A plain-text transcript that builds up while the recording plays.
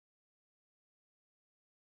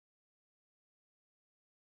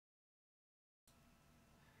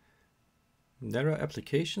There are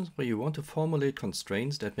applications where you want to formulate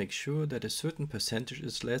constraints that make sure that a certain percentage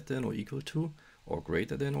is less than or equal to, or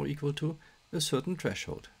greater than or equal to, a certain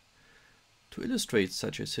threshold. To illustrate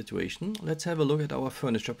such a situation, let's have a look at our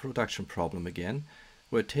furniture production problem again,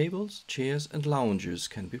 where tables, chairs and loungers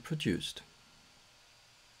can be produced.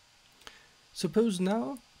 Suppose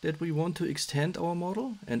now that we want to extend our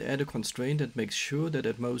model and add a constraint that makes sure that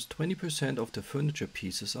at most 20% of the furniture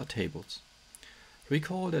pieces are tables.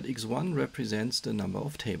 Recall that x1 represents the number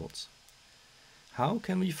of tables. How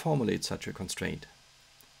can we formulate such a constraint?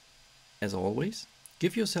 As always,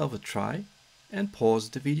 give yourself a try and pause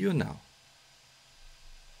the video now.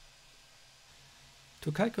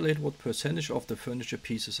 To calculate what percentage of the furniture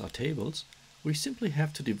pieces are tables, we simply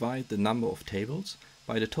have to divide the number of tables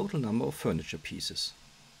by the total number of furniture pieces.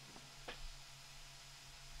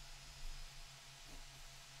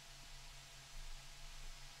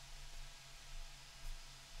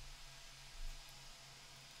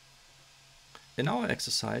 In our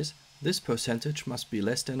exercise, this percentage must be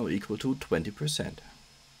less than or equal to 20%.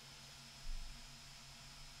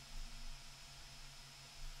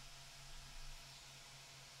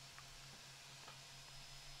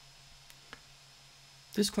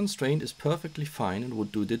 This constraint is perfectly fine and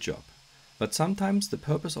would do the job. But sometimes the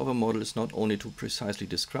purpose of a model is not only to precisely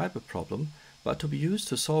describe a problem, but to be used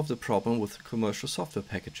to solve the problem with commercial software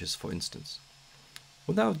packages, for instance.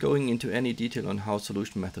 Without going into any detail on how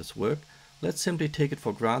solution methods work, let's simply take it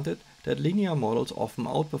for granted that linear models often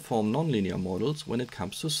outperform nonlinear models when it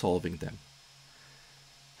comes to solving them.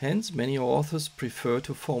 Hence, many authors prefer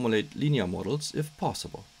to formulate linear models if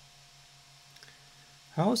possible.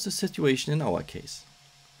 How is the situation in our case?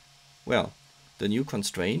 Well, the new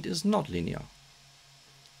constraint is not linear.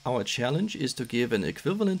 Our challenge is to give an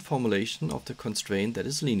equivalent formulation of the constraint that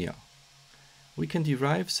is linear. We can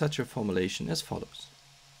derive such a formulation as follows.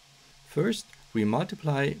 First, we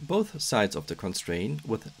multiply both sides of the constraint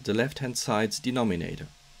with the left-hand side's denominator.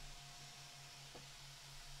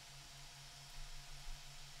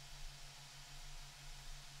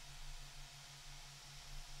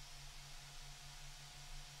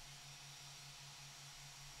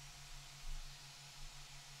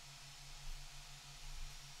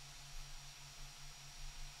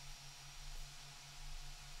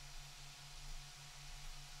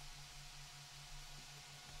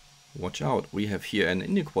 Watch out, we have here an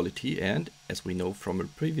inequality and, as we know from a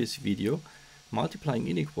previous video, multiplying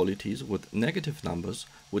inequalities with negative numbers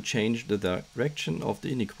would change the direction of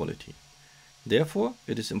the inequality. Therefore,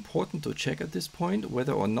 it is important to check at this point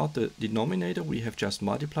whether or not the denominator we have just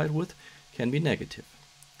multiplied with can be negative.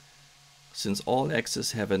 Since all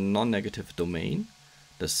x's have a non-negative domain,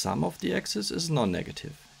 the sum of the x's is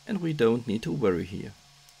non-negative, and we don't need to worry here.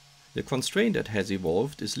 The constraint that has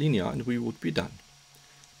evolved is linear and we would be done.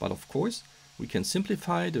 But of course, we can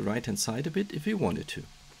simplify the right-hand side a bit if we wanted to.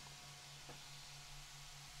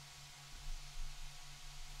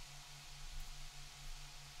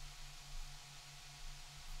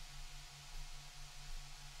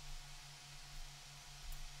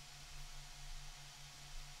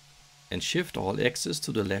 And shift all x's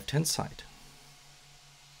to the left-hand side.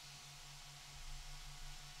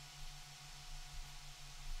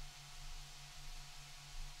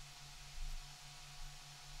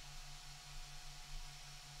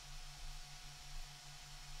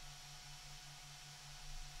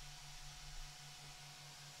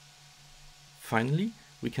 Finally,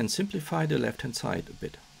 we can simplify the left-hand side a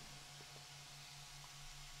bit.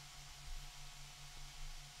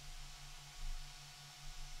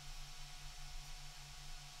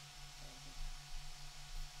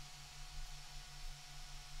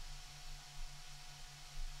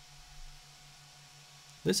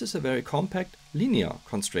 This is a very compact, linear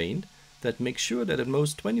constraint that makes sure that at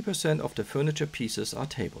most 20% of the furniture pieces are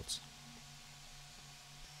tables.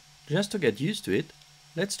 Just to get used to it,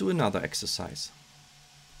 let's do another exercise.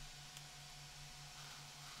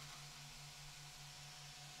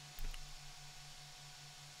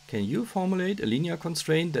 Can you formulate a linear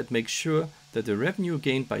constraint that makes sure that the revenue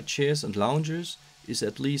gained by chairs and loungers is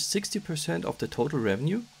at least 60% of the total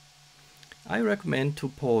revenue? I recommend to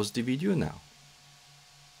pause the video now.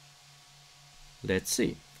 Let's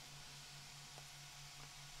see.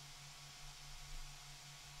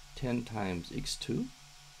 10 times x2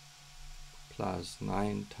 plus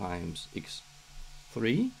 9 times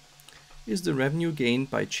x3 is the revenue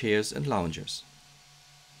gained by chairs and loungers.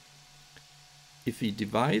 If we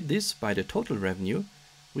divide this by the total revenue,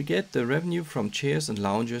 we get the revenue from chairs and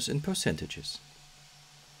loungers in percentages.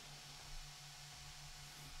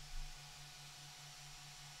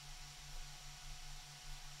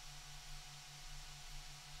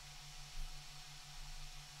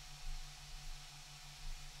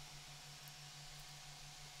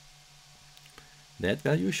 That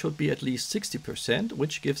value should be at least 60%,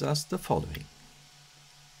 which gives us the following.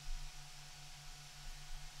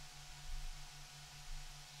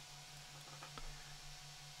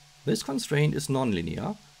 This constraint is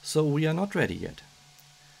nonlinear, so we are not ready yet.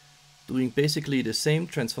 Doing basically the same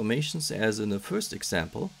transformations as in the first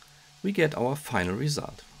example, we get our final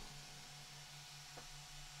result.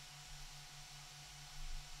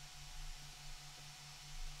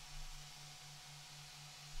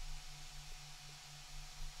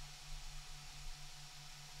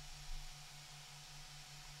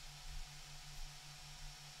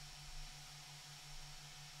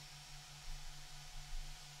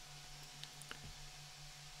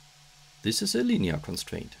 This is a linear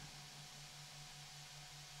constraint.